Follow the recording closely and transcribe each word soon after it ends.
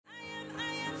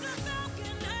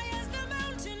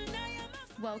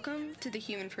Welcome to The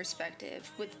Human Perspective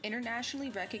with internationally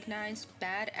recognized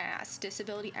badass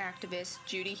disability activist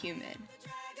Judy Human.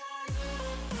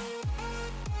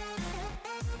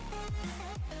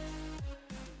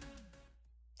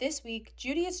 This week,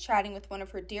 Judy is chatting with one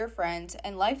of her dear friends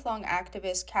and lifelong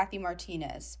activist, Kathy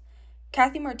Martinez.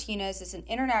 Kathy Martinez is an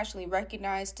internationally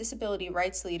recognized disability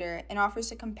rights leader and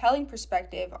offers a compelling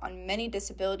perspective on many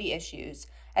disability issues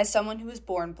as someone who was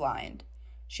born blind.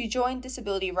 She joined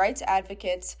Disability Rights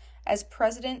Advocates as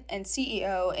president and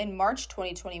CEO in March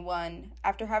 2021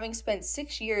 after having spent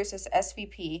 6 years as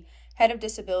SVP, Head of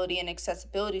Disability and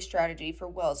Accessibility Strategy for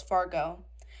Wells Fargo.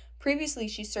 Previously,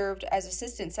 she served as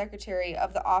Assistant Secretary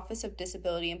of the Office of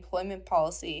Disability Employment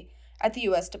Policy at the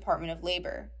U.S. Department of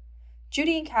Labor.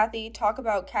 Judy and Kathy talk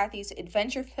about Kathy's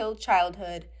adventure-filled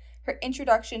childhood, her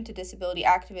introduction to disability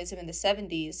activism in the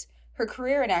 70s, her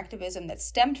career in activism that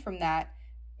stemmed from that,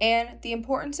 and the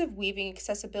importance of weaving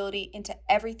accessibility into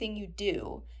everything you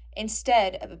do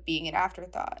instead of it being an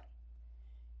afterthought.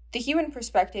 The Human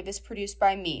Perspective is produced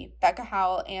by me, Becca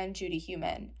Howell, and Judy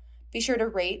Human. Be sure to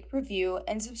rate, review,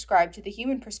 and subscribe to The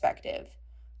Human Perspective.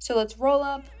 So let's roll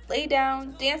up, lay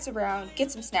down, dance around, get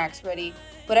some snacks ready,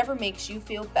 whatever makes you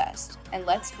feel best, and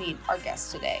let's meet our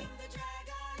guest today.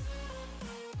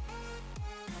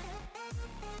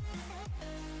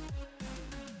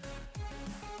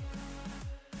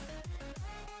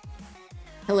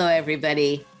 Hello,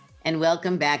 everybody, and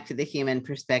welcome back to The Human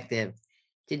Perspective.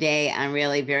 Today, I'm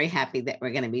really very happy that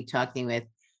we're going to be talking with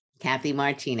Kathy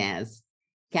Martinez.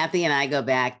 Kathy and I go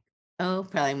back,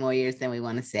 probably more years than we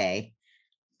want to say.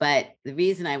 But the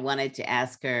reason I wanted to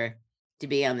ask her to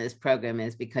be on this program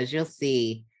is because you'll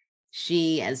see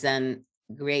she has done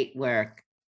great work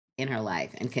in her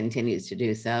life and continues to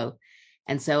do so.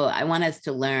 And so I want us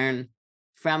to learn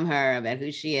from her about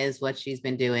who she is, what she's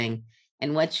been doing,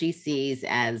 and what she sees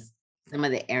as some of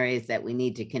the areas that we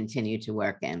need to continue to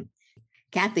work in.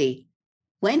 Kathy,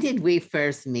 when did we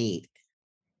first meet?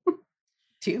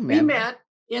 Do you remember? We met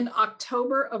in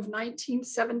October of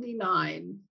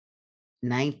 1979.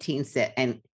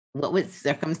 And what was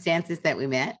circumstances that we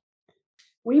met?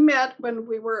 We met when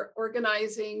we were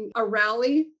organizing a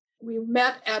rally. We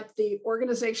met at the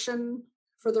Organization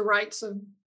for the Rights of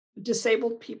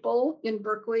Disabled People in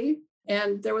Berkeley,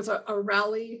 and there was a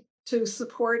rally to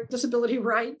support disability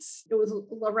rights. It was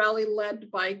a rally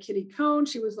led by Kitty Cohn.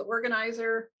 She was the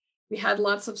organizer. We had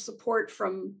lots of support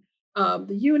from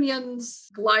the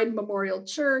unions, Glide Memorial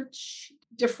Church,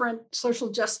 different social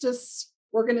justice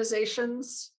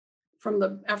organizations from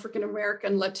the African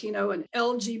American, Latino, and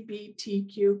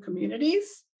LGBTQ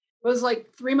communities. It was like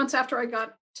 3 months after I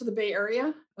got to the Bay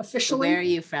Area officially. Where are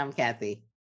you from, Kathy?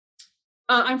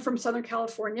 I'm from Southern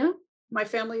California. My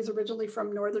family is originally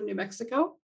from northern New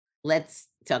Mexico. Let's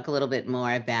talk a little bit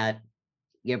more about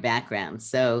your background.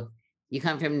 So you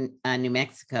come from New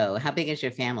Mexico. How big is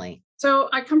your family? So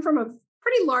I come from a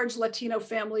pretty large Latino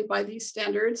family by these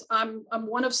standards. I'm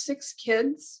one of 6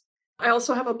 kids. I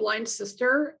also have a blind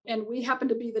sister, and we happen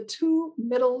to be the 2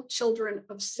 middle children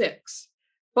of 6.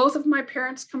 Both of my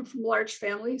parents come from large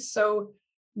families, so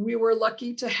we were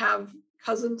lucky to have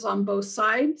cousins on both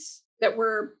sides that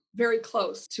were very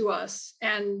close to us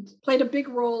and played a big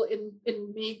role in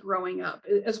me growing up,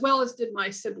 as well as did my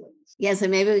siblings. Yeah, so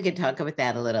maybe we could talk about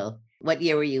that a little. What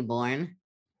year were you born?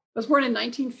 I was born in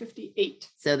 1958.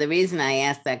 So the reason I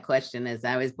asked that question is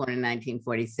I was born in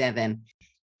 1947,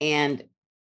 and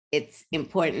it's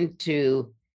important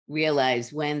to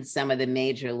realize when some of the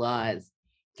major laws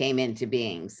came into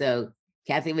being. So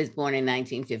Kathy was born in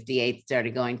 1958,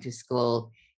 started going to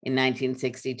school in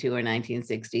 1962 or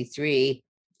 1963.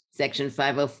 Section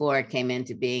 504 came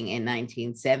into being in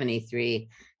 1973,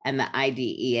 and the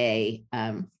IDEA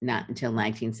not until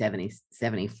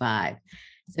 1975.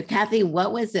 So Kathy,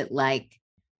 what was it like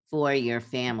for your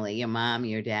family, your mom,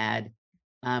 your dad,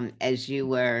 as you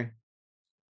were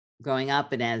growing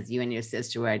up and as you and your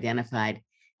sister were identified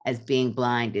as being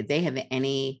blind? Did they have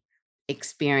any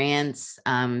experience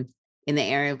in the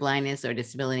area of blindness or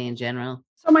disability in general?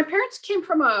 So my parents came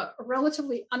from a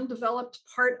relatively undeveloped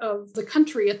part of the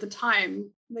country at the time.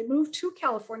 They moved to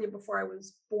California before I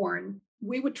was born.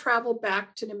 We would travel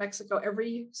back to New Mexico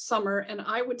every summer, and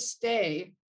I would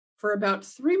stay for about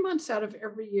 3 months out of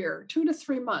every year, 2 to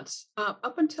 3 months,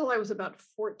 up until I was about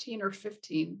 14 or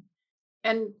 15.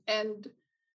 And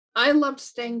I loved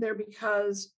staying there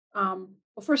because, well,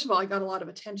 first of all, I got a lot of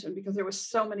attention because there was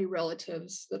so many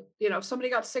relatives that, if somebody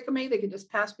got sick of me, they could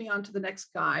just pass me on to the next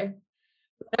guy,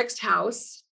 the next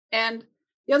house. And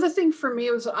the other thing for me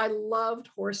was I loved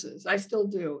horses. I still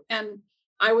do. And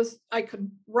I could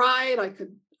ride,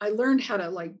 I learned how to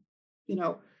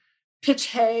pitch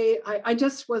hay. I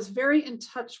just was very in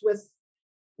touch with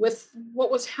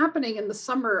what was happening in the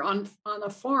summer on a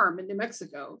farm in New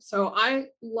Mexico. So I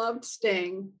loved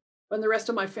staying when the rest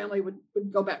of my family would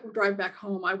go back, drive back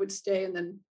home. I would stay,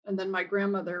 and then my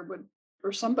grandmother would,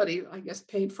 or somebody, I guess,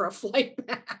 paid for a flight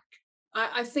back.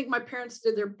 I think my parents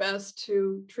did their best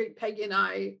to treat Peggy and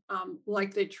I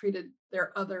like they treated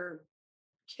their other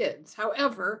kids.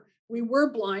 However, we were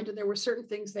blind and there were certain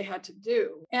things they had to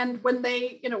do. And when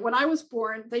when I was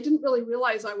born, they didn't really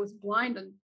realize I was blind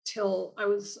until I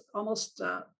was almost,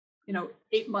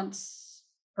 8 months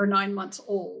or 9 months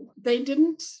old. They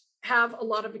didn't have a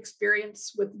lot of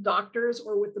experience with doctors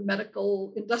or with the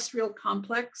medical industrial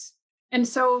complex. And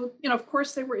so, of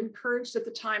course, they were encouraged at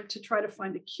the time to try to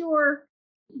find a cure.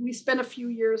 We spent a few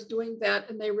years doing that,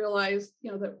 and they realized,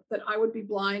 that I would be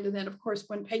blind. And then, of course,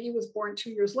 when Peggy was born 2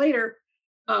 years later,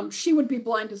 she would be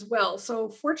blind as well. So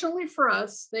fortunately for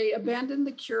us, they abandoned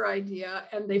the cure idea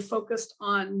and they focused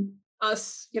on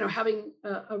us, having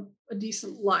a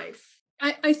decent life.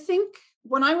 I think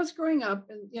when I was growing up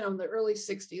in the early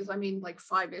 60s, I mean, like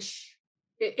five-ish,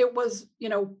 it was,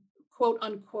 quote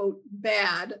unquote,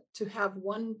 bad to have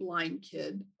one blind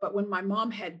kid. But when my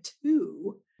mom had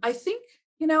two, I think,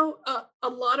 a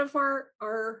lot of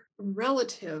our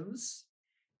relatives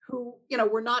who,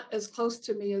 were not as close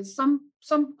to me as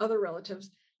some other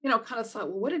relatives, kind of thought,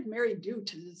 well, what did Mary do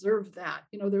to deserve that?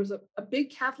 There's a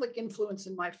big Catholic influence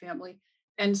in my family.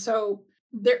 And so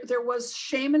there was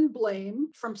shame and blame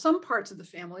from some parts of the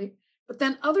family, but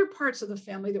then other parts of the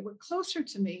family that were closer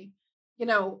to me,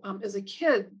 as a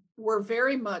kid, were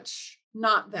very much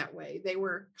not that way. They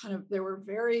were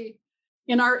very,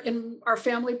 in our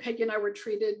family, Peggy and I were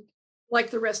treated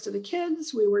like the rest of the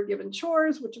kids. We were given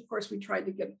chores, which of course we tried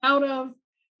to get out of.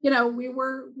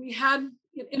 We had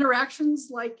interactions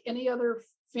like any other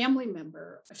family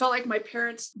member. I felt like my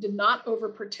parents did not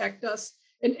overprotect us.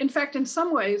 And in fact, in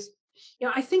some ways,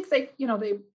 I think they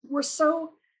were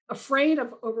so afraid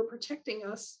of overprotecting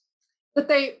us that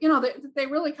they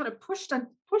really kind of pushed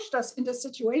us into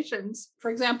situations. For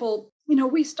example,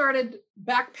 we started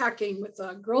backpacking with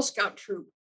a Girl Scout troop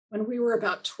when we were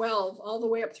about 12, all the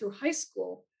way up through high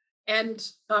school. And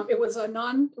it was a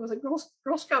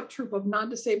Girl Scout troop of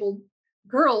non-disabled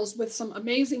girls with some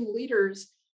amazing leaders,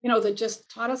 that just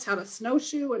taught us how to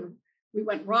snowshoe, and we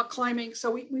went rock climbing.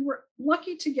 So we were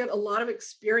lucky to get a lot of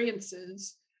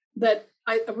experiences that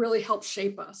really helped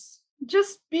shape us.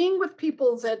 Just being with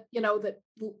people that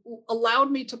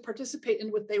allowed me to participate in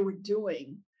what they were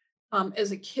doing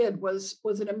as a kid was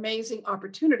an amazing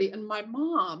opportunity. And my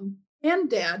mom and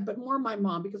dad, but more my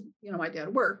mom, because my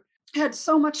dad worked, had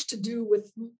so much to do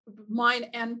with mine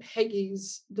and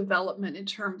Peggy's development in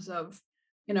terms of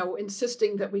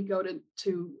insisting that we go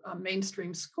to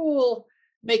mainstream school,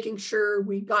 making sure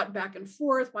we got back and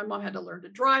forth. My mom had to learn to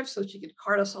drive so she could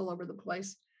cart us all over the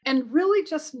place, and really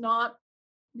just not,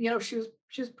 she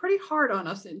was pretty hard on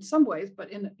us in some ways, but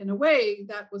in a way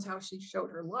that was how she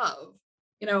showed her love.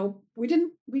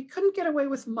 We couldn't get away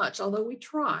with much, although we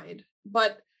tried.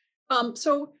 But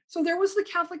so there was the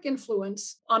Catholic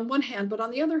influence on one hand, but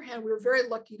on the other hand, we were very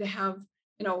lucky to have,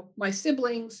 my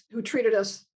siblings who treated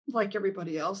us like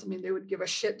everybody else. I mean, they would give us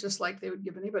shit just like they would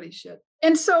give anybody shit.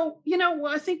 And so,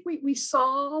 I think we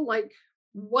saw like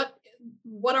what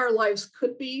our lives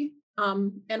could be.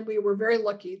 And we were very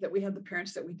lucky that we had the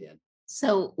parents that we did.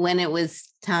 So when it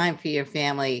was time for your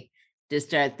family to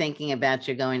start thinking about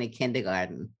you going to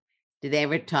kindergarten, did they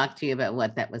ever talk to you about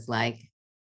what that was like?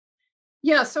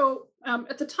 Yeah. So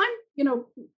at the time,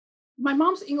 my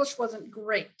mom's English wasn't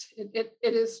great. It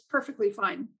is perfectly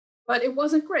fine, but it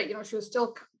wasn't great. She was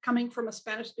still coming from a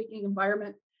Spanish speaking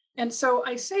environment. And so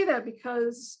I say that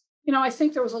because, I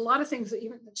think there was a lot of things that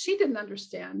she didn't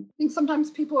understand. I think sometimes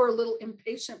people are a little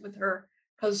impatient with her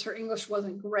because her English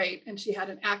wasn't great and she had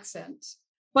an accent.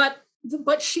 But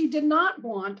she did not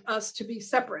want us to be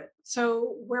separate.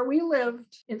 So where we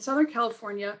lived in Southern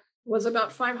California was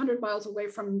about 500 miles away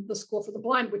from the School for the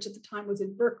Blind, which at the time was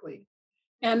in Berkeley.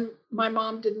 And my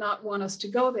mom did not want us to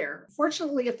go there.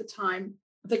 Fortunately, at the time,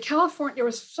 there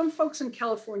was some folks in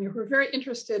California who were very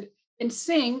interested in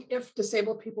seeing if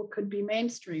disabled people could be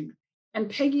mainstream. And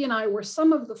Peggy and I were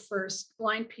some of the first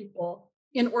blind people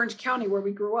in Orange County, where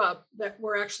we grew up, that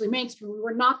were actually mainstream. We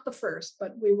were not the first,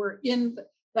 but we were in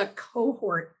that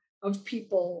cohort of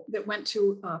people that went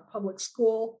to public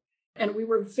school. And we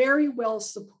were very well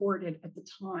supported at the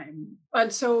time.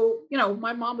 And so,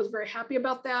 my mom was very happy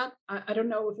about that. I don't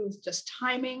know if it was just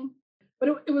timing, but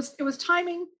it was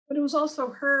timing, but it was also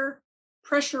her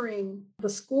pressuring the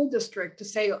school district to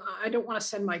say, I don't want to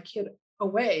send my kid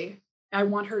away. I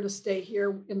want her to stay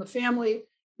here in the family.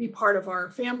 be part of our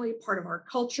family, part of our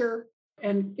culture,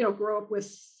 and grow up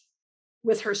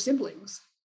with her siblings.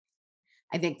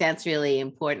 I think that's really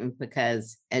important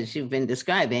because, as you've been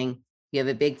describing, you have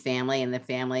a big family and the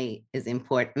family is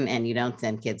important and you don't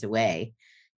send kids away.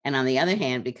 And on the other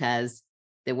hand, because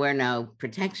there were no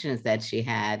protections that she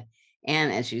had,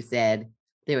 and as you said,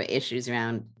 there were issues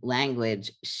around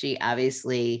language, she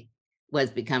obviously was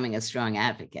becoming a strong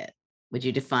advocate. Would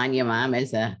you define your mom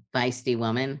as a feisty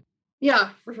woman? Yeah,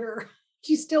 for sure.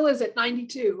 She still is at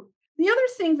 92. The other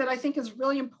thing that I think is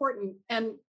really important,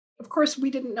 and of course we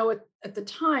didn't know it at the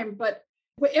time, but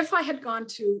if I had gone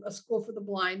to a school for the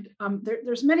blind,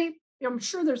 there's many, I'm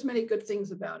sure there's many good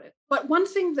things about it. But one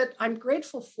thing that I'm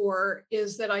grateful for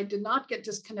is that I did not get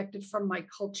disconnected from my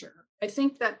culture. I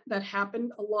think that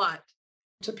happened a lot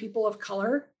to people of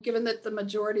color, given that the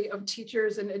majority of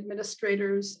teachers and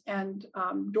administrators and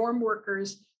dorm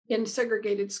workers in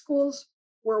segregated schools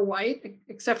were white,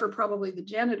 except for probably the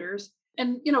janitors.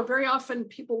 And, very often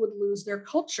people would lose their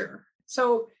culture.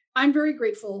 So I'm very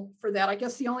grateful for that. I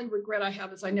guess the only regret I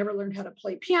have is I never learned how to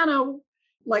play piano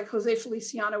like Jose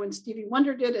Feliciano and Stevie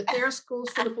Wonder did at their schools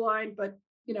for the blind. But,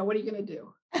 what are you going to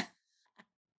do?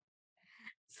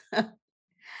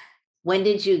 When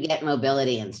did you get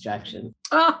mobility instruction?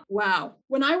 Oh, wow.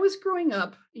 When I was growing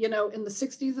up, in the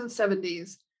 60s and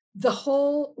 70s,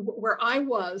 where I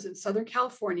was in Southern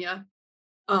California,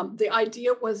 the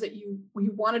idea was that you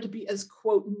wanted to be as,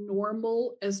 quote,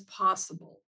 normal as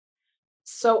possible.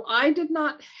 So I did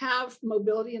not have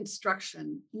mobility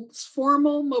instruction,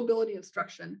 formal mobility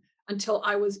instruction, until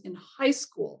I was in high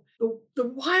school. The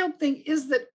wild thing is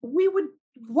that we would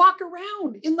walk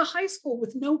around in the high school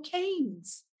with no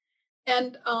canes.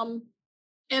 And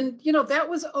that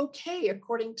was okay,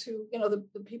 according to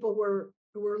the people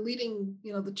who were leading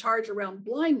the charge around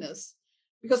blindness,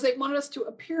 because they wanted us to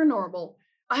appear normal.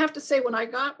 I have to say, when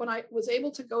I was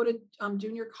able to go to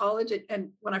junior college, and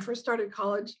when I first started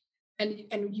college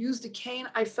and used a cane,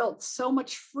 I felt so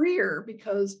much freer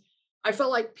because I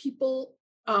felt like people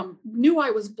knew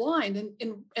I was blind.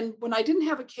 And when I didn't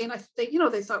have a cane,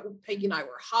 they thought Peggy and I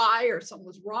were high or something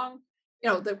was wrong.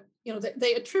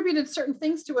 They attributed certain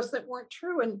things to us that weren't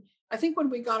true. And I think when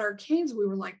we got our canes, we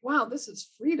were like, wow, this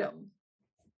is freedom.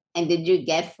 And did you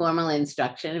get formal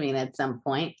instruction? I mean, at some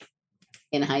point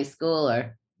in high school,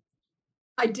 or?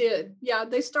 I did. Yeah,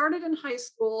 they started in high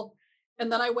school.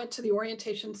 And then I went to the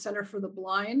Orientation Center for the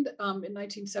Blind in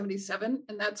 1977.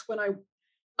 And that's when I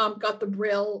got the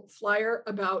Braille flyer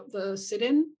about the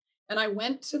sit-in. And I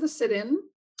went to the sit-in.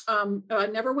 I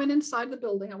never went inside the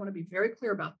building. I want to be very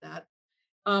clear about that.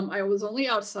 I was only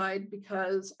outside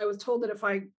because I was told that if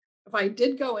I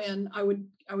did go in, I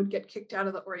would get kicked out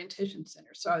of the Orientation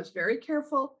Center. So I was very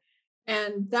careful.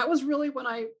 And that was really when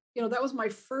that was my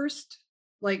first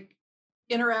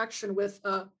interaction with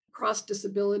a cross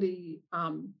disability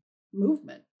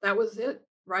movement. That was it,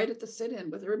 right at the sit-in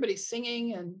with everybody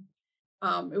singing, and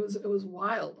it was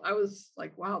wild. I was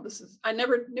like, wow, I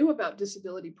never knew about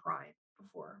disability pride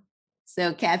before.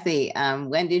 So Kathy,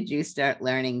 when did you start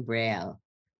learning Braille?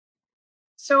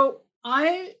 So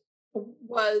I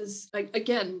was,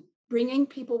 again, bringing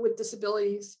people with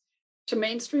disabilities to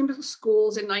mainstream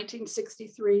schools in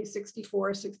 1963,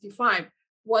 64, 65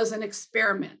 was an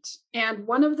experiment. And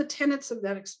one of the tenets of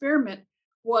that experiment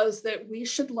was that we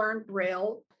should learn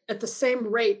Braille at the same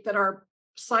rate that our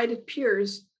sighted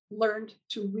peers learned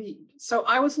to read. So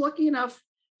I was lucky enough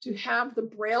to have the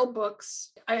Braille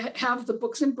books. I have the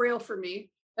books in Braille for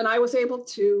me, and I was able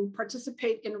to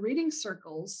participate in reading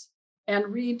circles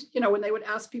and read, when they would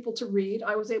ask people to read,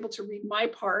 I was able to read my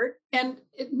part. And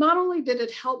it not only did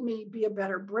it help me be a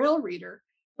better Braille reader,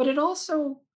 but it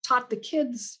also taught the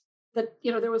kids that,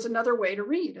 there was another way to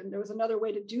read and there was another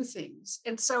way to do things.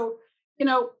 And so,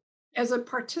 as a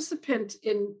participant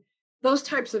in those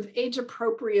types of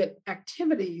age-appropriate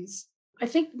activities, I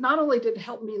think not only did it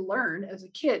help me learn as a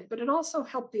kid, but it also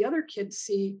helped the other kids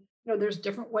see, there's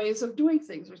different ways of doing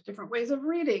things. There's different ways of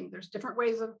reading. There's different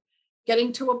ways of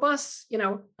getting to a bus.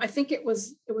 I think it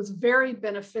was very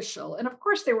beneficial. And of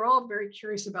course, they were all very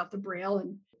curious about the Braille.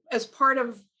 And as part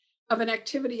of an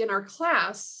activity in our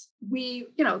class, they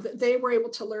were able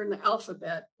to learn the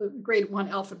alphabet, the grade 1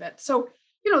 alphabet. So,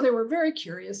 they were very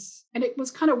curious, and it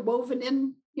was kind of woven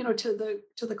in, to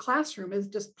the classroom as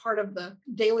just part of the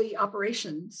daily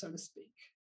operation, so to speak.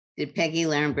 Did Peggy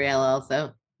learn Braille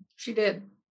also? She did.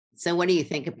 So what do you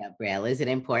think about Braille? Is it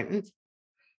important?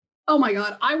 Oh my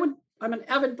God, I'm an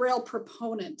avid Braille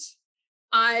proponent.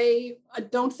 I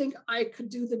don't think I could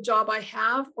do the job I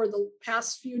have or the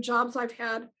past few jobs I've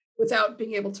had without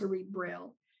being able to read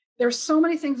Braille. There's so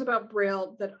many things about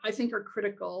Braille that I think are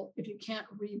critical if you can't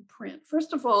read print.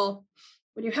 First of all,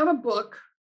 when you have a book,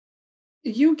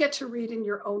 you get to read in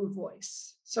your own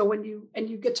voice. So when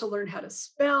you get to learn how to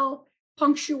spell,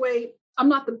 punctuate. I'm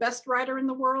not the best writer in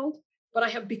the world, but I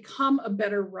have become a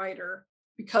better writer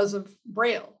because of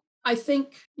Braille. I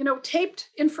think, taped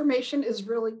information is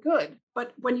really good,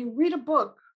 but when you read a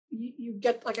book, you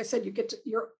get, like I said, you get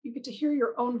to hear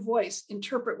your own voice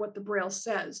interpret what the Braille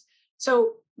says.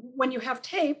 So when you have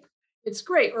tape, it's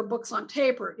great, or books on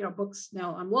tape, or books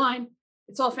now online.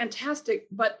 It's all fantastic,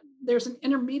 but there's an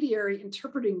intermediary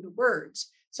interpreting the words.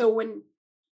 So when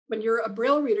you're a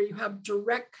Braille reader, you have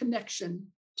direct connection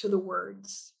to the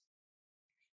words.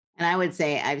 And I would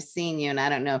say I've seen you, and I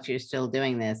don't know if you're still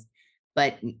doing this,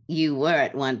 but you were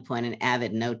at one point an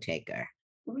avid note taker.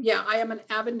 Yeah, I am an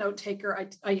avid note taker.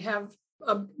 I have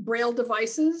Braille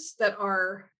devices that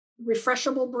are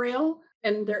refreshable Braille,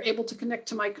 and they're able to connect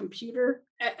to my computer.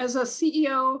 As a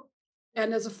CEO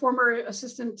and as a former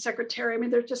assistant secretary, I mean,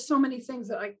 there's just so many things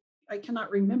that I cannot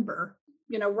remember.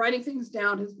 Writing things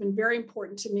down has been very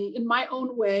important to me in my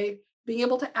own way, being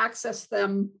able to access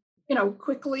them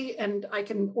quickly, and I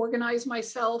can organize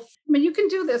myself. I mean, you can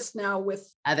do this now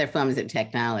with other forms of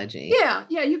technology. Yeah,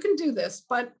 you can do this,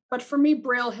 but for me,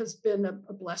 Braille has been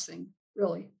a blessing,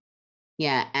 really.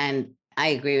 Yeah, and I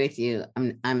agree with you.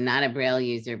 I'm not a Braille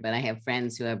user, but I have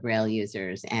friends who are Braille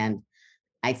users, and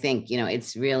I think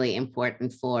it's really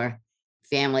important for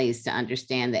families to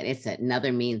understand that it's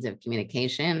another means of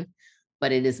communication,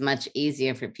 but it is much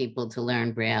easier for people to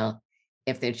learn Braille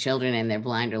if they're children and they're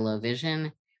blind or low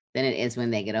vision than it is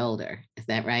when they get older. Is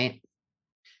that right?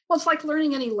 Well, it's like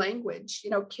learning any language.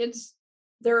 Kids,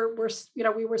 we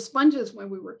were sponges when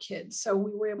we were kids, so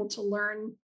we were able to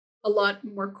learn a lot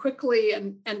more quickly,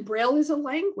 and Braille is a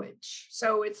language.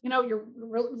 So it's, you're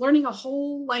learning a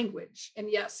whole language. And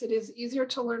yes, it is easier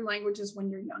to learn languages when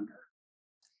you're younger.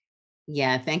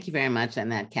 Yeah, thank you very much on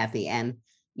that, Kathy. And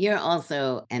you're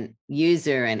also an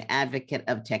user and advocate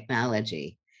of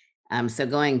technology. So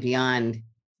going beyond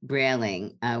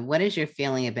Brailing, what is your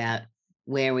feeling about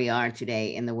where we are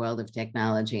today in the world of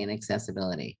technology and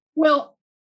accessibility? Well,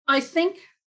 I think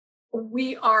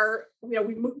we are,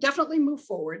 definitely move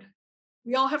forward.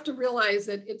 We all have to realize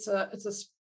that it's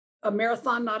a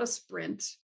marathon, not a sprint.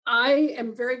 I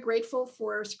am very grateful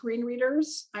for screen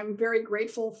readers. I'm very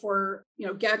grateful for,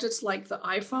 gadgets like the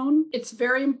iPhone. It's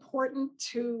very important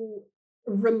to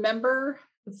remember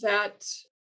that,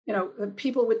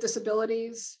 people with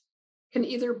disabilities can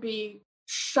either be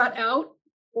shut out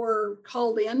or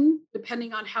called in,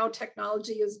 depending on how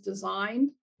technology is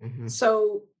designed. Mm-hmm.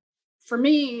 So for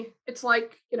me, it's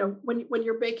like, when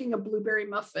you're baking a blueberry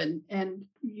muffin, and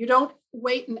you don't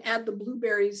wait and add the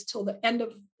blueberries till the end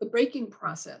of the baking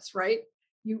process, right?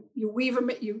 You weave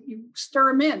them, you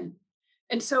stir them in.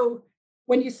 And so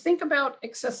when you think about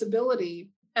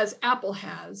accessibility, as Apple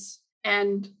has,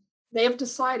 and they have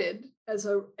decided as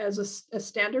a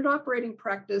standard operating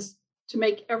practice to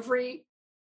make every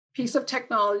piece of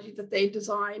technology that they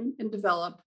design and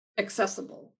develop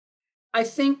accessible. I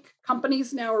think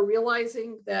companies now are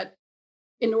realizing that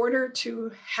in order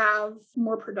to have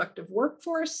more productive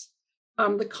workforce,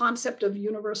 the concept of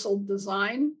universal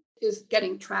design is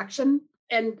getting traction.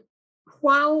 And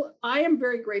while I am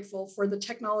very grateful for the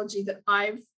technology that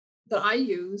I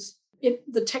use,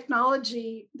 the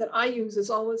technology that I use is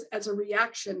always as a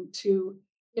reaction to,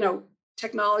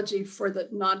 technology for the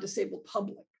non-disabled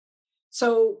public.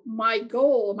 So my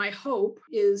goal, my hope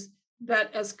is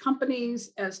that as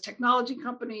companies, as technology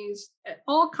companies,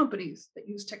 all companies that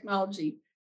use technology,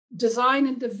 design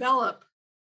and develop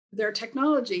their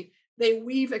technology, they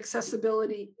weave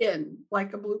accessibility in,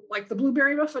 like the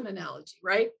blueberry muffin analogy,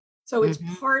 right? So it's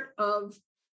part of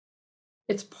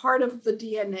the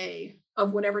DNA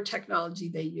of whatever technology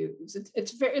they use.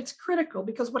 It's critical,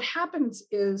 because what happens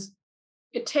is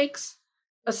it takes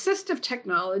assistive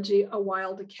technology a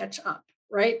while to catch up,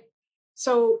 right?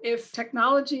 So if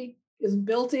technology is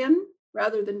built in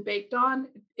rather than baked on,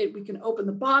 we can open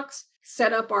the box,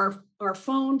 set up our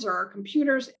phones or our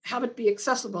computers, have it be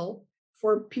accessible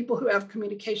for people who have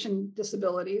communication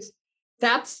disabilities.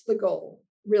 That's the goal,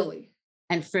 really.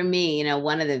 And for me,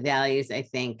 one of the values, I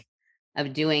think,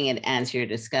 of doing it as you're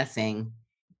discussing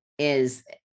is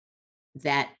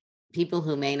that people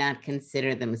who may not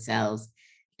consider themselves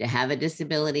to have a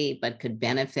disability, but could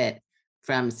benefit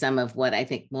from some of what I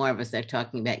think more of us are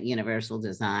talking about, universal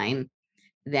design,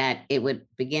 that it would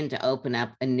begin to open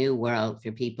up a new world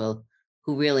for people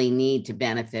who really need to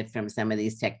benefit from some of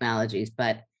these technologies,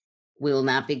 but will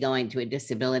not be going to a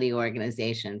disability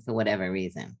organization for whatever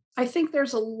reason. I think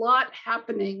there's a lot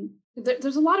happening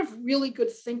there's a lot of really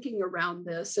good thinking around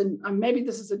this, and maybe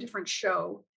this is a different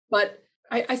show, but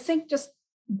I think just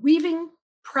weaving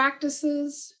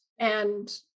practices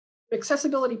and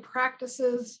accessibility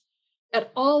practices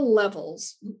at all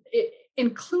levels,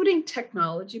 including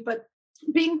technology, but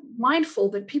being mindful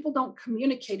that people don't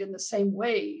communicate in the same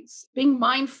ways, being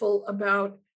mindful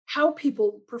about how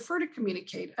people prefer to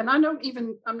communicate. And I'm not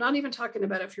even talking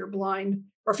about if you're blind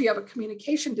or if you have a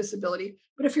communication disability,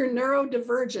 but if you're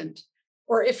neurodivergent,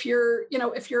 or if you're,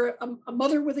 if you're a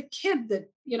mother with a kid that,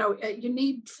 you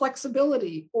need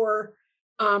flexibility, or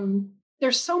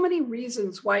there's so many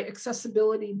reasons why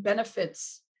accessibility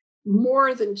benefits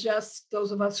more than just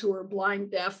those of us who are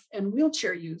blind, deaf, and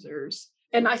wheelchair users.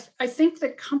 And I think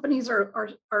that companies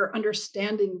are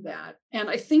understanding that. And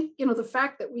I think, the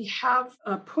fact that we have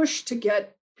a push to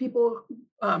get people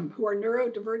who are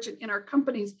neurodivergent in our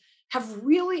companies have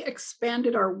really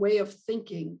expanded our way of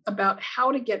thinking about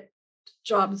how to get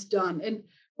jobs done. And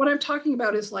what I'm talking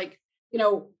about is like,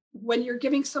 when you're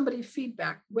giving somebody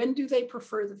feedback, when do they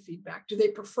prefer the feedback? Do they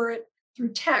prefer it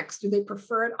through text? Do they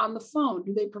prefer it on the phone?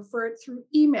 Do they prefer it through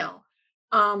email?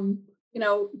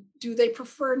 Do they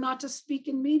prefer not to speak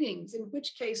in meetings? In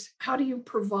which case, how do you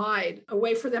provide a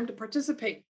way for them to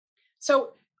participate?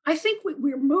 So I think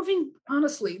we're moving,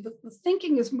 honestly, the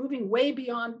thinking is moving way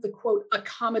beyond the quote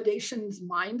accommodations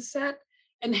mindset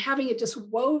and having it just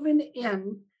woven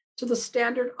in to the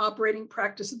standard operating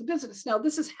practice of the business. Now,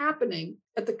 this is happening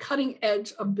at the cutting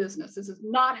edge of business. This is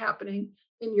not happening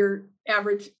in your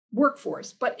average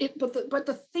workforce, but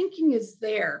the thinking is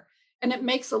there, and it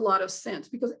makes a lot of sense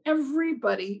because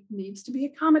everybody needs to be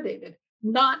accommodated,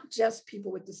 not just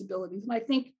people with disabilities. And I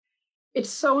think it's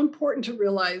so important to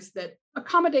realize that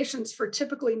accommodations for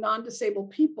typically non-disabled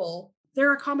people,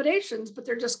 they're accommodations, but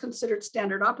they're just considered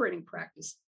standard operating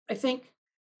practice. I think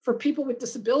for people with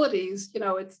disabilities,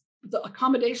 it's the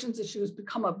accommodations issue has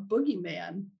become a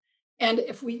boogeyman. And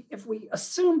if we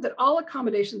assume that all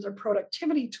accommodations are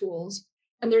productivity tools,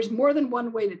 and there's more than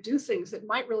one way to do things that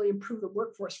might really improve the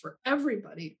workforce for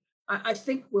everybody, I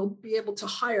think we'll be able to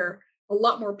hire a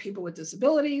lot more people with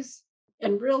disabilities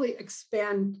and really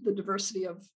expand the diversity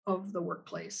of the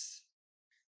workplace.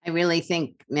 I really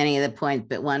think many of the points,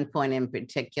 but one point in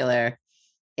particular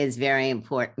is very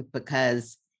important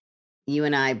because you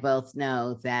and I both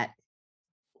know that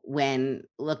when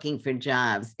looking for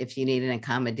jobs, if you need an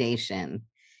accommodation,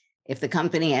 if the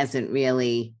company hasn't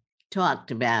really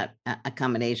talked about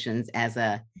accommodations as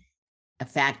a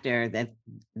factor that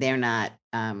they're not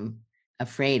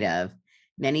afraid of,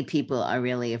 many people are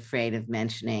really afraid of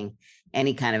mentioning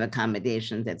any kind of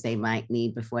accommodation that they might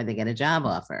need before they get a job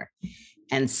offer.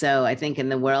 And so I think in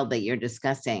the world that you're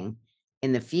discussing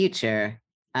in the future,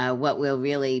 what we'll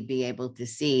really be able to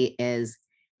see is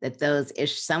that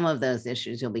some of those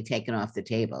issues will be taken off the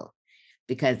table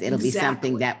because it'll be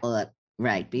something that will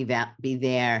be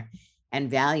there and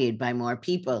valued by more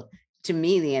people. To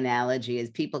me, the analogy is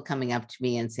people coming up to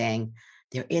me and saying,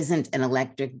 there isn't an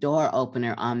electric door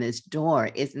opener on this door.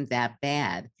 Isn't that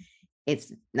bad?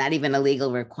 It's not even a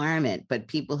legal requirement, but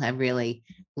people have really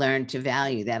learned to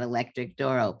value that electric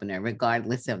door opener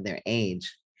regardless of their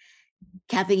age.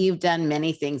 Kathy, you've done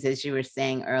many things, as you were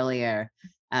saying earlier,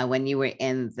 when you were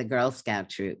in the Girl Scout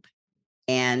troop,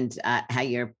 and how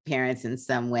your parents in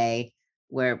some way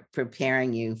were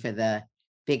preparing you for the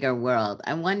bigger world.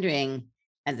 I'm wondering,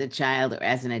 as a child or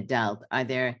as an adult, are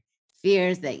there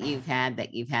fears that you've had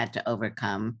to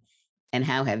overcome, and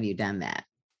how have you done that?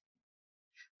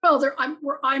 Well,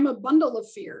 I'm a bundle of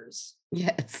fears.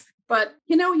 Yes. But,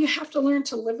 you have to learn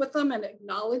to live with them and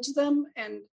acknowledge them.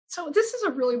 And so this is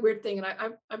a really weird thing. And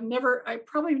I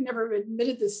probably never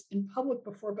admitted this in public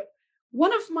before, but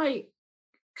one of my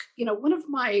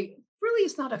really,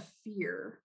 it's not a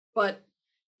fear, but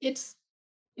it's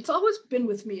always been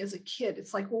with me as a kid.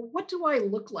 It's like, well, what do I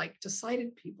look like to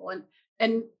sighted people?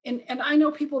 And I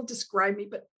know people have described me,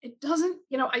 but it doesn't,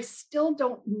 I still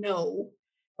don't know,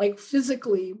 like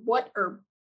physically what, or,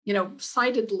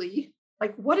 sightedly,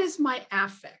 like what is my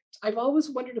affect? I've always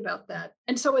wondered about that.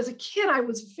 And so as a kid, I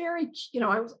was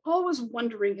I was always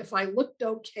wondering if I looked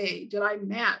okay. Did I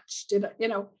match?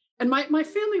 And my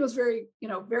family was very,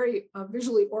 very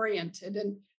visually oriented.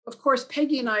 And of course,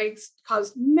 Peggy and I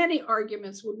caused many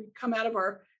arguments when we come out of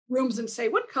our rooms and say,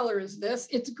 what color is this?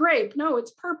 It's grape. No,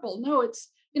 it's purple. No, it's,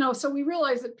 so we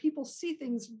realize that people see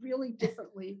things really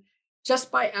differently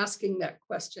just by asking that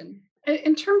question.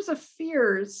 In terms of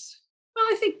fears, well,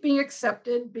 I think being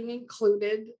accepted, being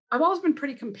included. I've always been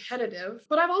pretty competitive,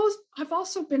 but I've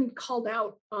also been called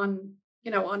out on,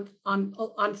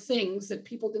 on things that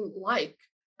people didn't like.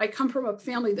 I come from a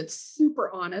family that's super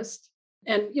honest.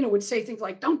 and, would say things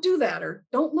like, don't do that, or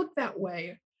don't look that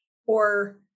way.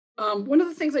 Or one of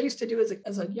the things I used to do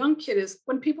as a young kid is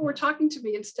when people were talking to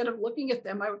me, instead of looking at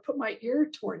them, I would put my ear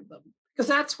toward them because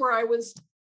that's where I was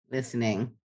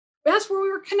listening. That's where we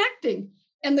were connecting.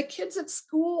 And the kids at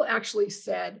school actually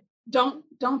said, don't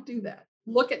do that.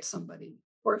 Look at somebody.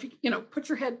 Or if put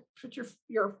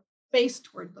your face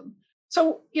toward them.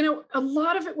 So, a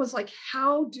lot of it was like,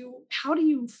 how do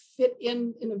you fit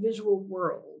in a visual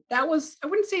world? That was, I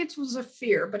wouldn't say it was a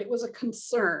fear, but it was a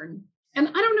concern. And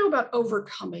I don't know about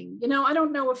overcoming, I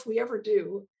don't know if we ever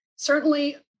do.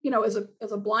 Certainly, as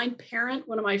a blind parent,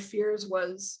 one of my fears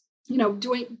was,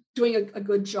 doing a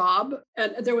good job.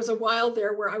 And there was a while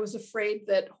there where I was afraid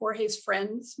that Jorge's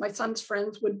friends, my son's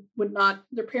friends, would not,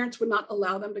 their parents would not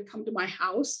allow them to come to my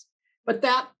house. But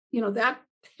that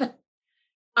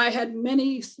I had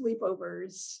many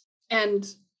sleepovers. And,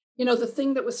 the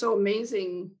thing that was so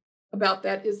amazing about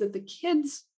that is that the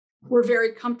kids were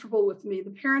very comfortable with me.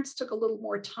 The parents took a little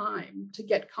more time to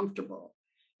get comfortable.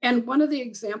 And one of the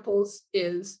examples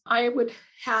is I would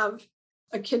have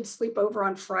a kid sleep over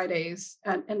on Fridays,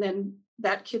 and then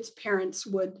that kid's parents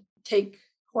would take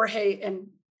Jorge and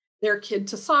their kid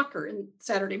to soccer on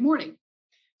Saturday morning.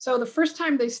 So the first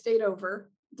time they stayed over,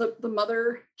 the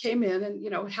mother came in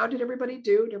and, how did everybody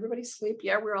do? Did everybody sleep?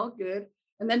 Yeah, we're all good.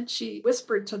 And then she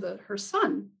whispered to her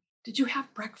son, did you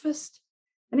have breakfast?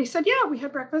 And he said, yeah, we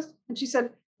had breakfast. And she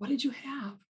said, what did you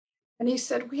have? And he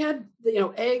said, we had,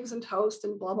 eggs and toast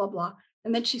and blah, blah, blah.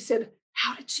 And then she said,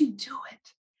 how did she do it?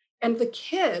 And the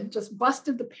kid just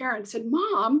busted the parent and said,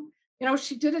 Mom,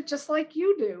 she did it just like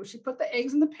you do. She put the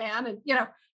eggs in the pan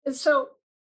and so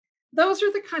those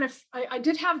are the kind of, I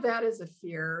did have that as a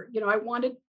fear. I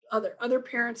wanted other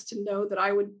parents to know that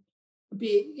I would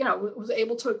be, was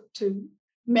able to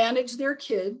manage their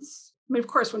kids. I mean, of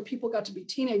course, when people got to be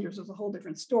teenagers, it was a whole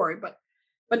different story, but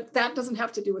that doesn't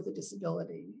have to do with a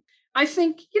disability. I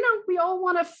think, we all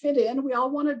want to fit in. We all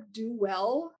want to do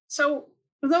well. So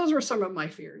those were some of my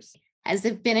fears. Has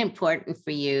it been important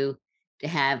for you to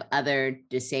have other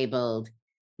disabled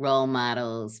role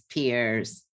models,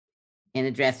 peers, in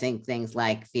addressing things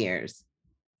like fears?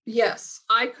 Yes,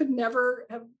 I could never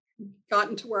have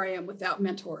gotten to where I am without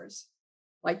mentors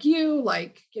like you,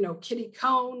 like, Kitty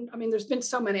Cone. I mean, there's been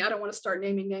so many. I don't want to start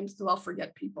naming names because I'll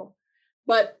forget people.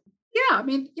 But yeah, I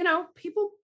mean,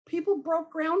 people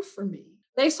broke ground for me.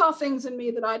 They saw things in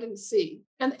me that I didn't see.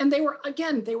 And they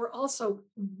were also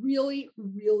really,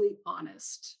 really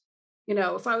honest.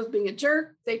 If I was being a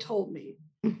jerk, they told me.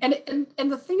 And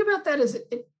the thing about that is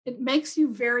it makes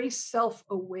you very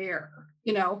self-aware,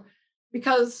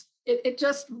 because it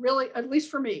just really, at least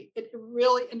for me, it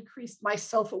really increased my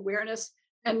self-awareness.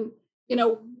 And,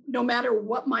 no matter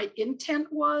what my intent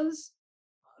was,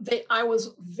 I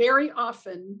was very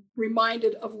often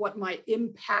reminded of what my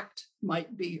impact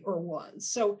might be or was.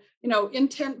 So,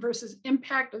 intent versus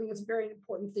impact, I think is a very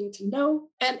important thing to know.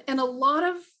 And a lot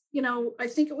of, I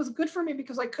think it was good for me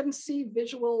because I couldn't see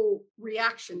visual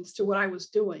reactions to what I was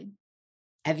doing.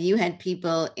 Have you had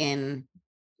people in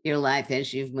your life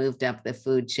as you've moved up the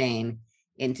food chain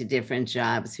into different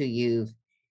jobs who you've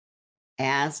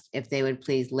asked if they would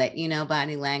please let you know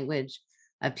body language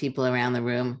of people around the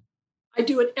room? I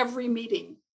do it every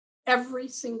meeting, every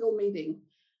single meeting.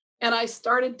 And I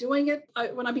started doing it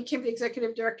when I became the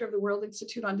executive director of the World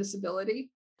Institute on Disability.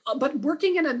 But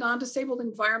working in a non-disabled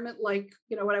environment, like,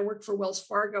 when I worked for Wells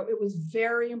Fargo, it was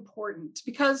very important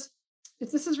because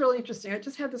this is really interesting. I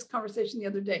just had this conversation the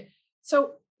other day.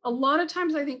 So a lot of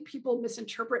times I think people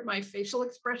misinterpret my facial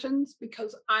expressions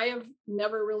because I have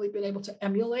never really been able to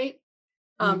emulate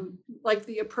like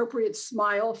the appropriate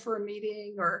smile for a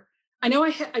meeting, or I know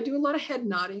I do a lot of head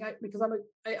nodding because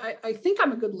I think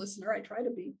I'm a good listener. I try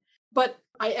to be, but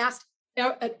I asked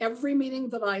at every meeting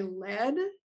that I led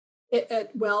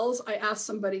at Wells, I asked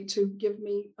somebody to give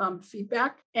me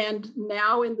feedback. And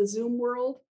now in the Zoom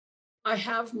world, I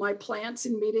have my plants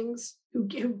in meetings who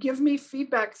give me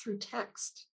feedback through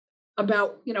text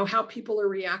about, how people are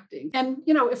reacting. And,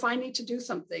 if I need to do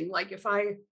something, like if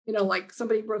I, like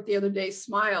somebody wrote the other day,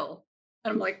 smile.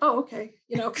 And I'm like, oh, okay.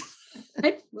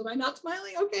 Was I not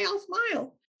smiling? Okay, I'll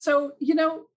smile. So,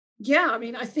 yeah, I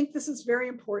mean, I think this is very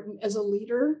important as a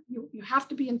leader. You have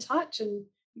to be in touch, and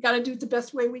you got to do it the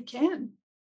best way we can.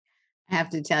 I have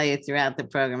to tell you, throughout the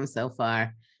program so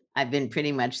far, I've been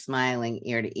pretty much smiling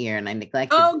ear to ear, and I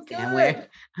neglected to say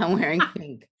I'm wearing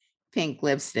pink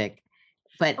lipstick.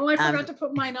 But I forgot to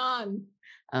put mine on.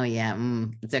 Oh yeah,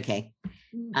 it's okay.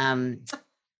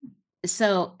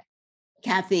 So,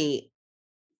 Kathy,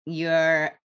 you're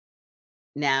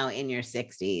now in your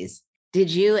 60s.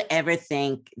 Did you ever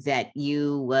think that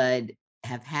you would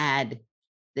have had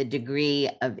the degree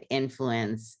of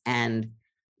influence and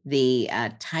the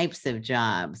types of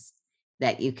jobs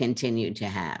that you continue to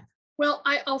have? Well,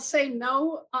 I'll say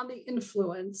no on the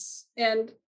influence.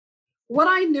 And what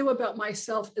I knew about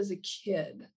myself as a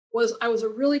kid was I was a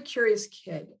really curious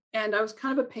kid, and I was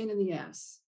kind of a pain in the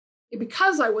ass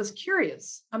because I was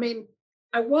curious.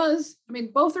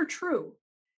 Both are true.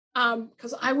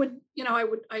 Because I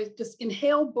just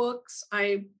inhale books.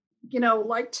 I,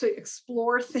 like to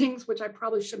explore things which I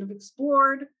probably shouldn't have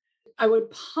explored. I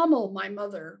would pummel my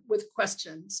mother with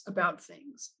questions about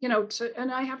things,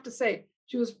 and I have to say,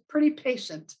 she was pretty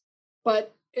patient,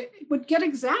 but it would get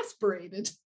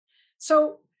exasperated.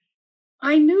 So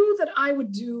I knew that I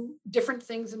would do different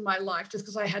things in my life just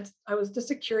because I was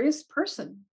just a curious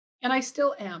person, and I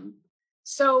still am.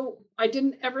 So I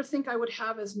didn't ever think I would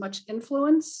have as much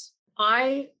influence.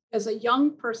 As a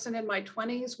young person in my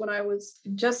 20s, when I was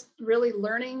just really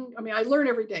learning, I learn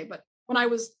every day, but when I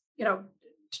was,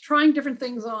 trying different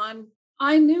things on,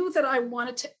 I knew that I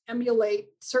wanted to emulate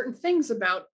certain things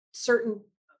about certain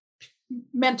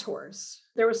mentors.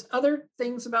 There was other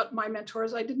things about my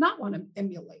mentors I did not want to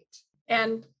emulate.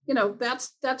 And,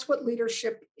 that's what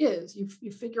leadership is.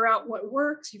 You figure out what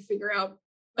works, you figure out,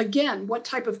 again, what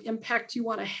type of impact you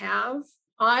want to have.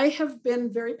 I have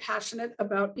been very passionate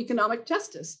about economic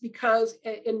justice because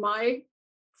in my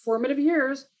formative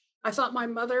years, I thought my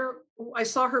mother, I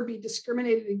saw her be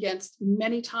discriminated against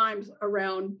many times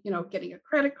around, getting a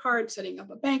credit card, setting up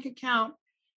a bank account.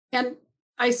 And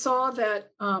I saw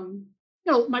that,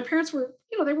 my parents were,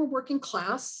 they were working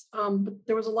class, but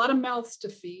there was a lot of mouths to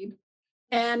feed.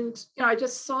 And, I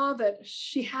just saw that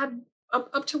she had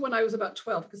up to when I was about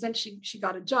 12, because then she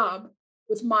got a job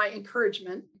with my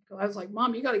encouragement. I was like,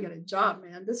 Mom, you got to get a job,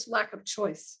 man. This lack of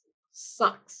choice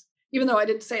sucks. Even though I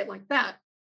didn't say it like that,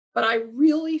 but I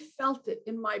really felt it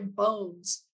in my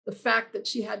bones, the fact that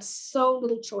she had so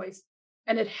little choice,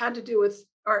 and it had to do with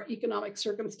our economic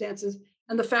circumstances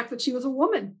and the fact that she was a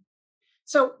woman.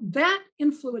 So that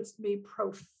influenced me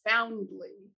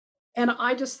profoundly. And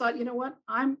I just thought, you know what?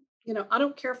 I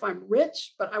don't care if I'm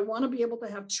rich, but I want to be able to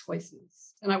have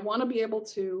choices. And I want to be able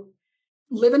to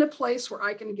live in a place where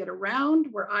I can get around,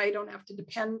 where I don't have to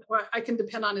depend, or I can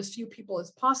depend on as few people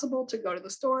as possible to go to the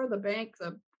store, the bank,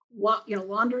 the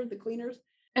laundry, the cleaners.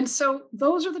 And so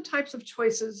those are the types of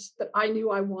choices that I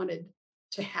knew I wanted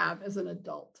to have as an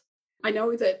adult. I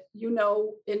know that,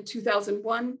 in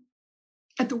 2001,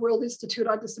 at the World Institute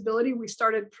on Disability, we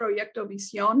started Proyecto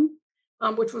Visión,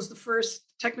 which was the first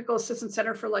technical assistance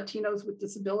center for Latinos with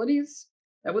disabilities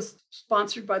that was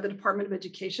sponsored by the Department of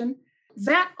Education.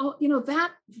 That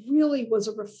really was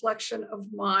a reflection of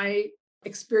my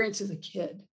experience as a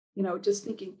kid, just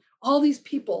thinking all these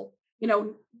people,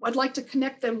 I'd like to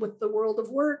connect them with the world of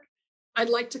work. I'd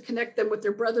like to connect them with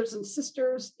their brothers and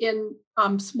sisters in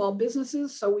small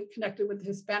businesses. So we connected with the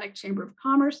Hispanic Chamber of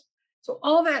Commerce. So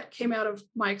all that came out of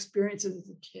my experiences as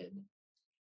a kid.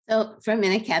 So for a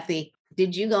minute, Kathy,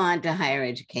 did you go on to higher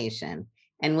education?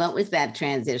 And what was that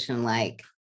transition like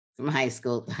from high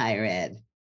school to higher ed?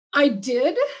 I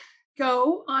did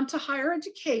go on to higher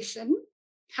education.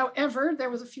 However, there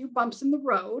was a few bumps in the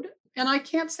road, and I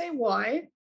can't say why.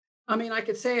 I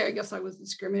could say, I guess I was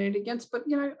discriminated against, but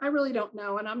I really don't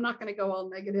know, and I'm not going to go all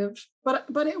negative. But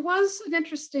it was an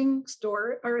interesting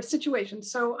story or a situation.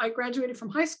 So I graduated from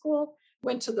high school,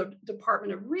 went to the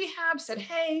Department of Rehab, said,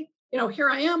 "Hey, here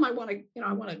I am. I want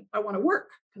to work,"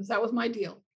 because that was my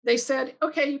deal. They said,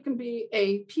 "Okay, you can be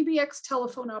a PBX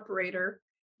telephone operator,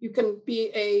 you can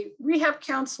be a rehab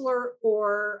counselor,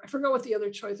 or I forgot what the other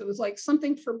choice. It was like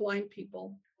something for blind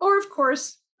people, or of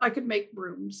course, I could make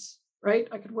brooms." Right?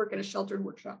 I could work in a sheltered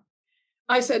workshop.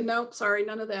 I said, "Nope, sorry,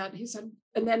 none of that." He said,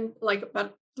 and then like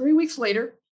about 3 weeks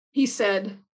later, he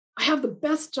said, "I have the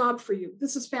best job for you.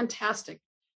 This is fantastic."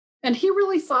 And he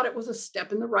really thought it was a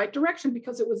step in the right direction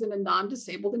because it was in a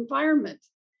non-disabled environment.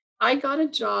 I got a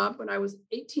job when I was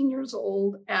 18 years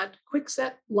old at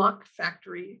Kwikset Lock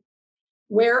Factory,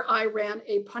 where I ran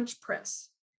a punch press.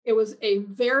 It was a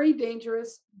very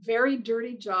dangerous, very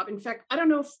dirty job. In fact, I don't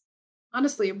know if,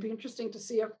 honestly, it'd be interesting to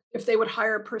see if they would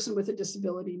hire a person with a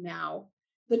disability now.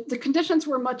 The conditions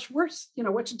were much worse,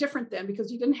 much different then,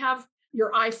 because you didn't have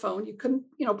your iPhone. You couldn't,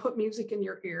 put music in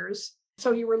your ears.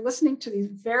 So you were listening to these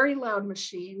very loud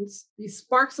machines. These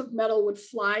sparks of metal would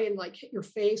fly and like hit your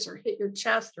face or hit your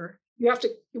chest, or you have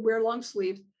to wear long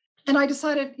sleeves. And I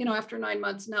decided, after 9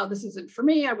 months, no, this isn't for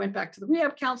me. I went back to the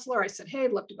rehab counselor. I said, "Hey,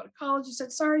 I'd love to go to college." He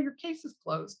said, "Sorry, your case is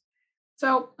closed."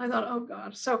 So I thought, oh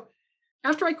God. So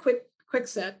after I quit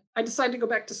Kwikset, I decided to go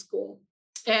back to school.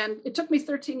 And it took me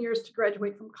 13 years to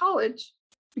graduate from college.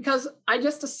 because I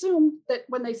just assumed that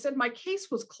when they said my case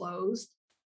was closed,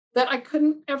 that I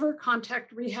couldn't ever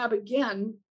contact rehab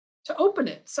again to open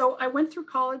it. So I went through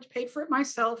college, paid for it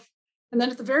myself. And then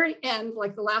at the very end,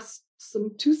 like the last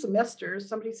two semesters,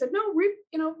 somebody said, no,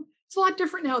 it's a lot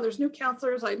different now. There's new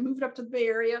counselors. I moved up to the Bay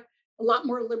Area, a lot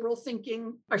more liberal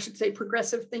thinking, I should say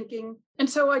progressive thinking. And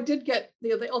so I did get,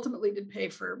 they ultimately did pay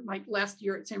for my last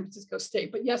year at San Francisco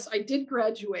State. But yes, I did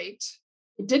graduate.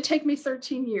 It did take me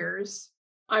 13 years.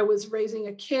 I was raising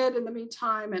a kid in the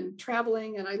meantime and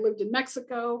traveling, and I lived in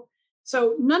Mexico.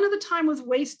 So none of the time was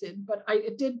wasted, but I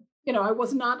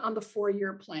was not on the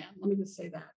 4-year plan. Let me just say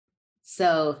that.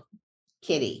 So,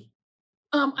 Kitty.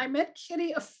 I met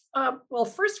Kitty. Well,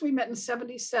 first we met in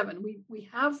 1977. We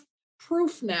have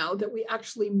proof now that we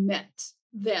actually met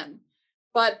then,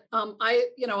 but I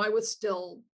was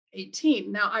still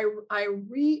 18. Now I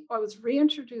was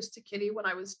reintroduced to Kitty when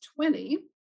I was 20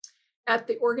 at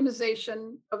the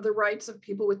Organization of the Rights of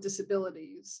People with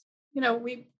Disabilities.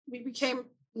 We became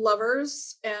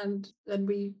lovers, and then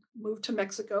we moved to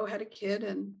Mexico, had a kid,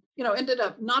 and ended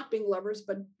up not being lovers,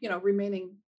 but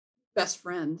remaining best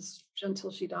friends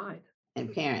until she died.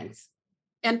 And parents.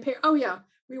 Oh yeah,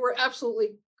 we were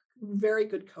absolutely very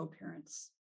good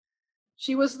co-parents.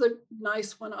 She was the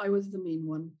nice one, I was the mean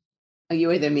one. Oh, you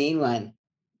were the mean one.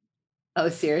 Oh,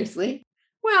 seriously?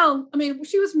 Well, I mean,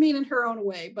 she was mean in her own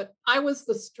way, but I was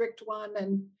the strict one,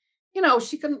 and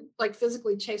she couldn't like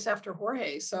physically chase after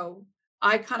Jorge, so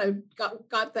I kind of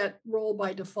got that role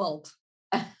by default.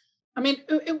 I mean,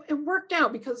 it worked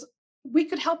out because we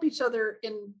could help each other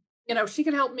in, she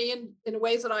could help me in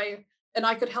ways that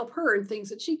I could help her in things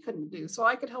that she couldn't do. So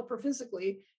I could help her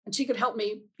physically, and she could help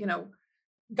me,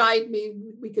 guide me.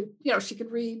 We could, she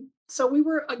could read. So we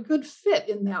were a good fit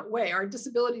in that way. Our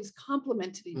disabilities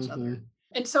complemented each other.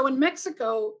 And so in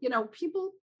Mexico,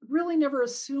 people really never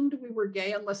assumed we were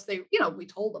gay unless they, we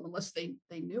told them, unless they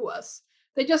knew us.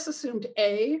 They just assumed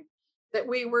that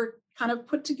we were kind of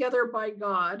put together by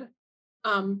God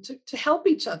to help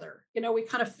each other. We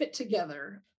kind of fit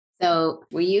together. So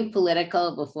were you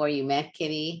political before you met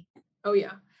Kitty? Oh,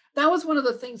 yeah. That was one of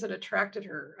the things that attracted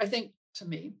her, I think, to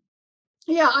me.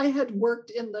 Yeah, I had worked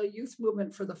in the youth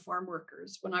movement for the farm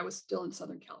workers when I was still in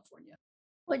Southern California.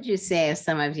 What would you say are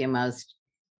some of your most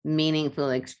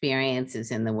meaningful experiences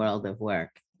in the world of work?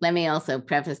 Let me also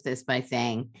preface this by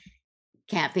saying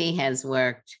Kathy has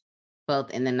worked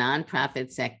both in the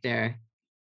nonprofit sector,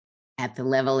 at the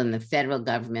level in the federal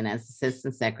government as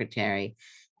assistant secretary,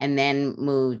 and then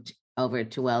moved over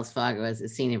to Wells Fargo as a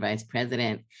senior vice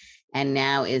president, and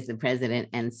now is the president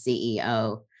and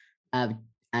CEO of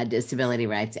Disability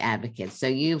Rights Advocates. So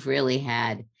you've really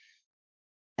had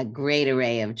a great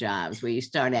array of jobs where you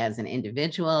start as an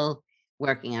individual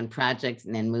working on projects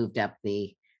and then moved up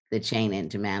the chain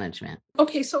into management.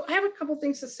 Okay, so I have a couple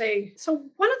things to say. So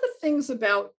one of the things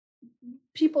about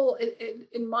people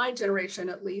in my generation,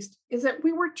 at least, is that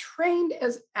we were trained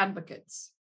as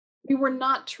advocates. We were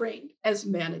not trained as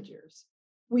managers.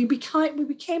 We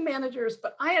became managers,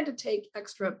 but I had to take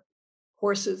extra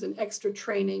courses and extra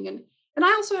training. And I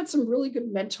also had some really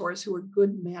good mentors who were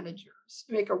good managers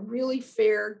to make a really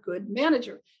fair, good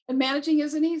manager. And managing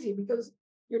isn't easy because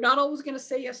you're not always going to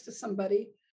say yes to somebody.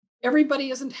 Everybody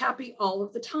isn't happy all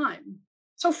of the time.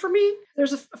 So for me,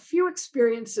 there's a few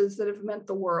experiences that have meant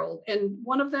the world. And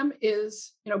one of them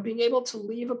is, being able to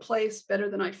leave a place better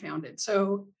than I found it.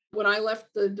 So when I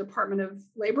left the Department of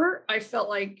Labor, I felt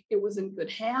like it was in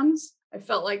good hands. I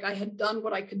felt like I had done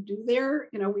what I could do there.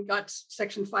 We got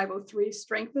Section 503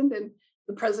 strengthened, and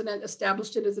the president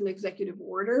established it as an executive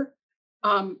order.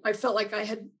 I felt like I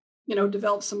had,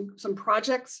 developed some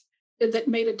projects that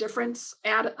made a difference.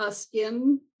 Add Us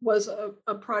In was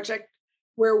a project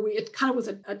where it kind of was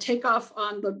a takeoff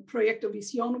on the Proyecto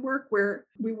Visión work, where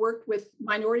we worked with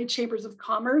minority chambers of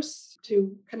commerce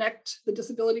to connect the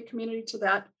disability community to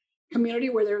that community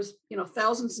where there's,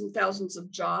 thousands and thousands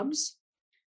of jobs.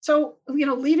 So,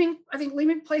 leaving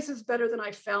places better than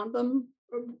I found them,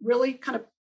 really kind of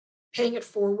paying it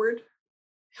forward,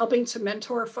 helping to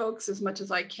mentor folks as much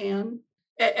as I can.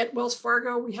 At Wells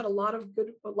Fargo, we had a lot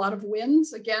of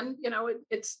wins. Again,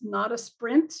 it's not a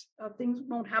sprint. Things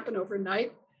won't happen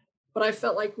overnight, but I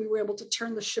felt like we were able to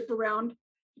turn the ship around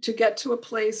to get to a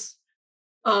place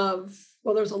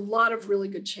there's a lot of really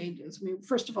good changes. I mean,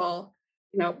 first of all,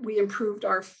 we improved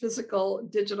our physical,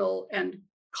 digital, and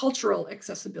cultural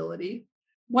accessibility.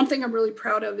 One thing I'm really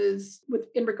proud of is with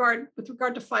regard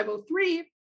to 503,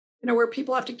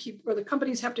 where the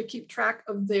companies have to keep track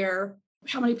of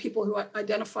how many people who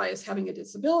identify as having a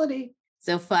disability.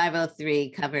 So 503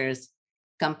 covers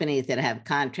companies that have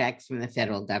contracts from the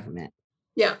federal government.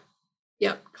 Yeah.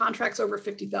 Yeah, contracts over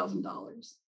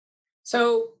 $50,000.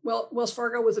 So, well, Wells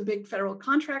Fargo was a big federal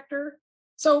contractor.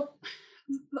 So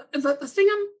the thing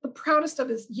I'm the proudest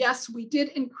of is, yes, we did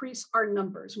increase our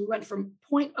numbers. We went from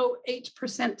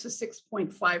 0.08% to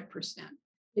 6.5%.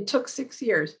 It took 6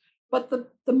 years. But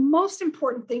the most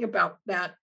important thing about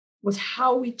that was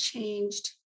how we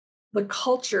changed the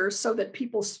culture so that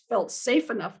people felt safe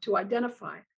enough to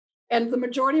identify. And the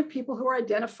majority of people who are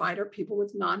identified are people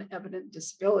with non-evident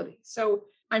disability. So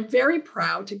I'm very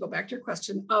proud, to go back to your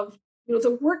question, of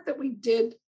the work that we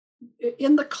did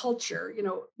in the culture,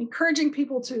 encouraging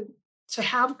people to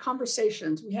have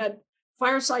conversations. We had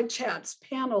fireside chats,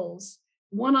 panels,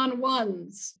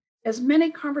 one-on-ones, as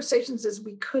many conversations as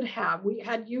we could have. We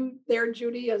had you there,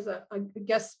 Judy, as a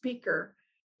guest speaker,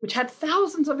 which had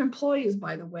thousands of employees,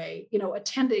 by the way,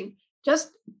 attending,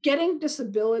 just getting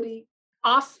disability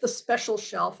off the special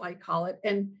shelf, I call it,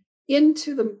 and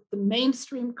into the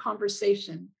mainstream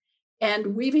conversation,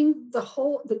 and weaving the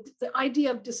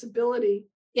idea of disability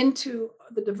into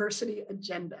the diversity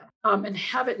agenda, and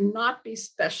have it not be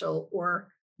special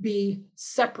or be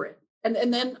separate. And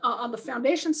then on the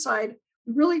foundation side,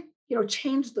 we really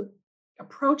change the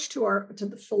approach to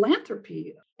the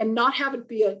philanthropy and not have it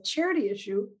be a charity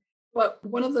issue. But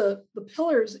one of the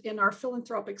pillars in our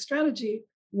philanthropic strategy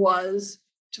was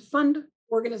to fund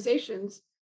organizations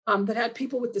that had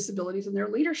people with disabilities in their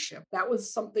leadership. That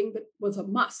was something that was a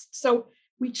must. So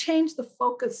we changed the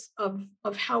focus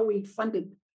of how we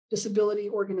funded disability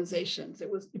organizations.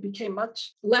 It became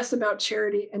much less about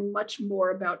charity and much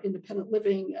more about independent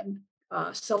living and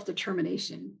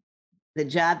self-determination. The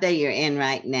job that you're in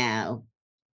right now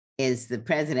is the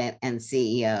president and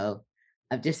CEO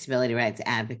of Disability Rights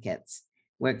Advocates.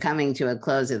 We're coming to a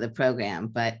close of the program,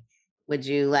 but would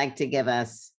you like to give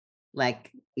us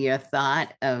your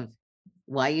thought of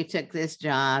why you took this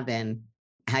job and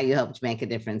how you hope to make a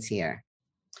difference here?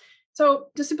 So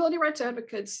Disability Rights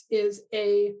Advocates is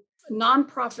a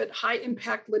nonprofit high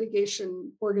impact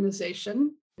litigation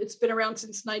organization. It's been around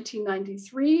since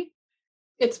 1993.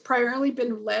 It's primarily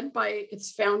been led by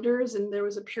its founders, and there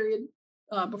was a period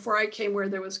before I came where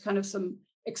there was kind of some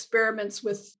experiments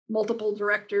with multiple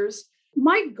directors.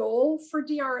 My goal for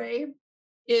DRA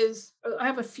is, I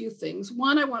have a few things.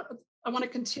 One, I want to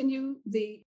continue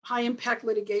the high impact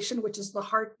litigation, which is the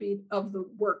heartbeat of the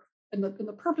work and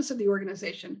the purpose of the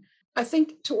organization. I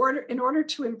think in order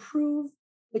to improve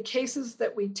the cases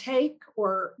that we take,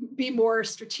 or be more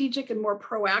strategic and more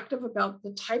proactive about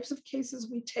the types of cases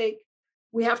we take,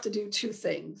 we have to do two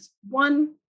things.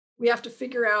 One, we have to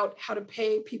figure out how to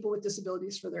pay people with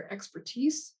disabilities for their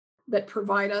expertise, that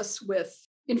provide us with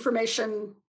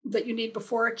information that you need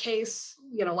before a case,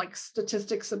 like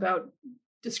statistics about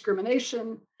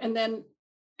discrimination, and then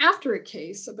after a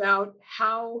case about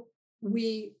how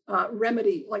we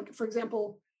remedy, like, for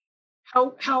example, I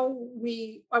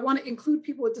want to include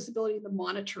people with disability in the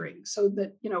monitoring, so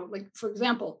that, like, for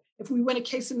example, if we win a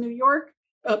case in New York,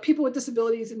 people with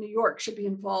disabilities in New York should be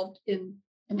involved in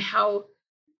how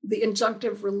the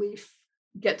injunctive relief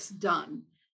gets done.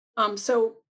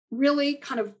 So really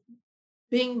kind of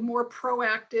being more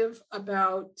proactive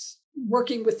about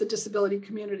working with the disability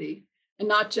community, and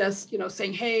not just,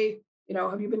 saying, hey,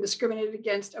 have you been discriminated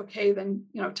against? Okay, then,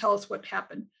 tell us what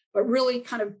happened. But really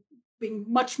kind of being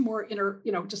much more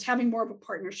just having more of a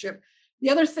partnership. The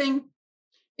other thing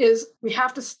is we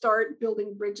have to start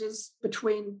building bridges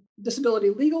between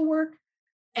disability legal work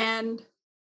and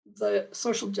the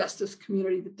social justice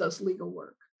community that does legal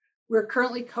work. We're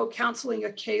currently co-counseling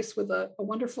a case with a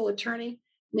wonderful attorney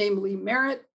named Lee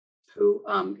Merritt, who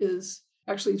is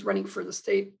running for the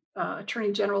state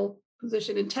attorney general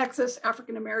position in Texas,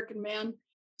 African-American man.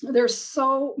 There's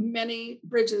so many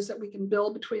bridges that we can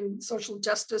build between social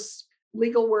justice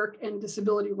legal work and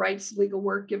disability rights legal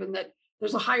work, given that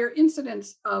there's a higher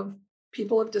incidence of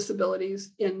people with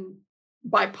disabilities in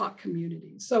BIPOC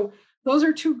communities. So those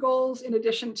are two goals, in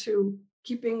addition to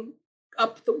keeping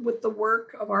up with the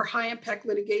work of our high impact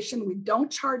litigation. We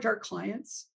don't charge our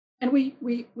clients, and we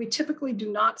typically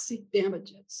do not seek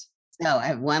damages. So I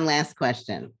have one last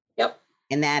question. Yep.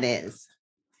 And that is,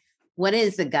 what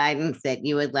is the guidance that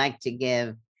you would like to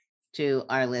give to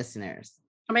our listeners?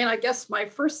 I mean, I guess my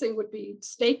first thing would be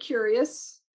stay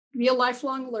curious, be a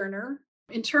lifelong learner.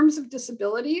 In terms of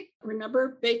disability,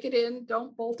 remember, bake it in,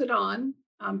 don't bolt it on.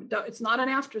 It's not an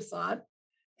afterthought.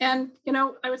 And,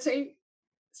 I would say,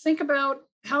 think about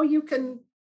how you can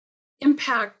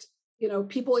impact,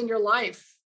 people in your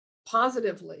life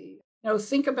positively.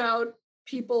 Think about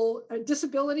people.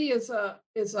 Disability is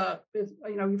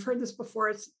you've heard this before.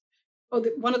 It's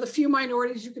one of the few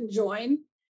minorities you can join.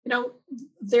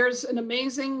 There's an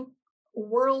amazing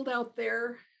world out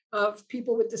there of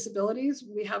people with disabilities.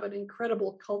 We have an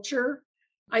incredible culture.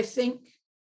 I think,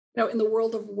 in the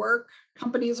world of work,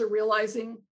 companies are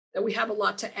realizing that we have a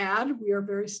lot to add. We are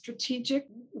very strategic.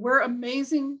 We're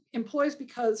amazing employees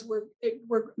because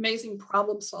we're amazing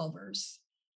problem solvers.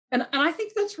 And I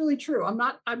think that's really true.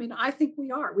 I think we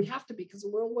are. We have to be, because the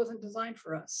world wasn't designed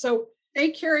for us. So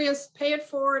stay curious, pay it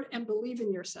forward, and believe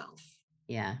in yourself.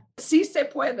 Yeah. Sí se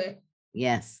puede.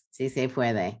 Yes, sí se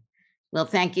puede. Well,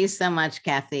 thank you so much,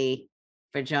 Kathy,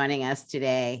 for joining us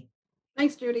today.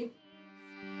 Thanks, Judy.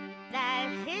 That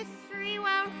history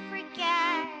won't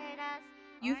forget us.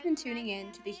 You've been tuning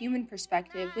in to The Human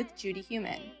Perspective with Judy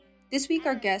Human. This week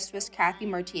our guest was Kathy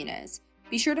Martinez.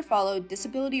 Be sure to follow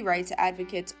disability rights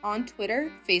advocates on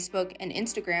Twitter, Facebook, and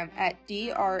Instagram at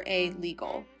DRA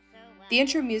Legal. The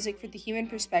intro music for The Human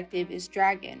Perspective is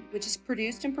Dragon, which is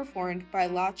produced and performed by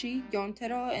Lachi,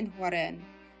 Yontero, and Juaren,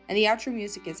 and the outro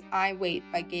music is I Wait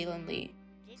by Galen Lee.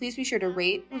 Please be sure to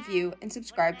rate, review, and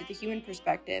subscribe to The Human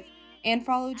Perspective, and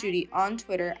follow Judy on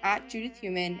Twitter at Judith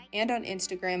Human and on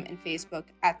Instagram and Facebook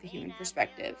at The Human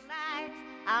Perspective.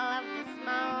 All of the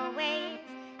small ways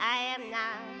I am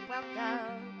not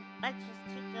welcome. Let's just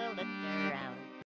take a look around.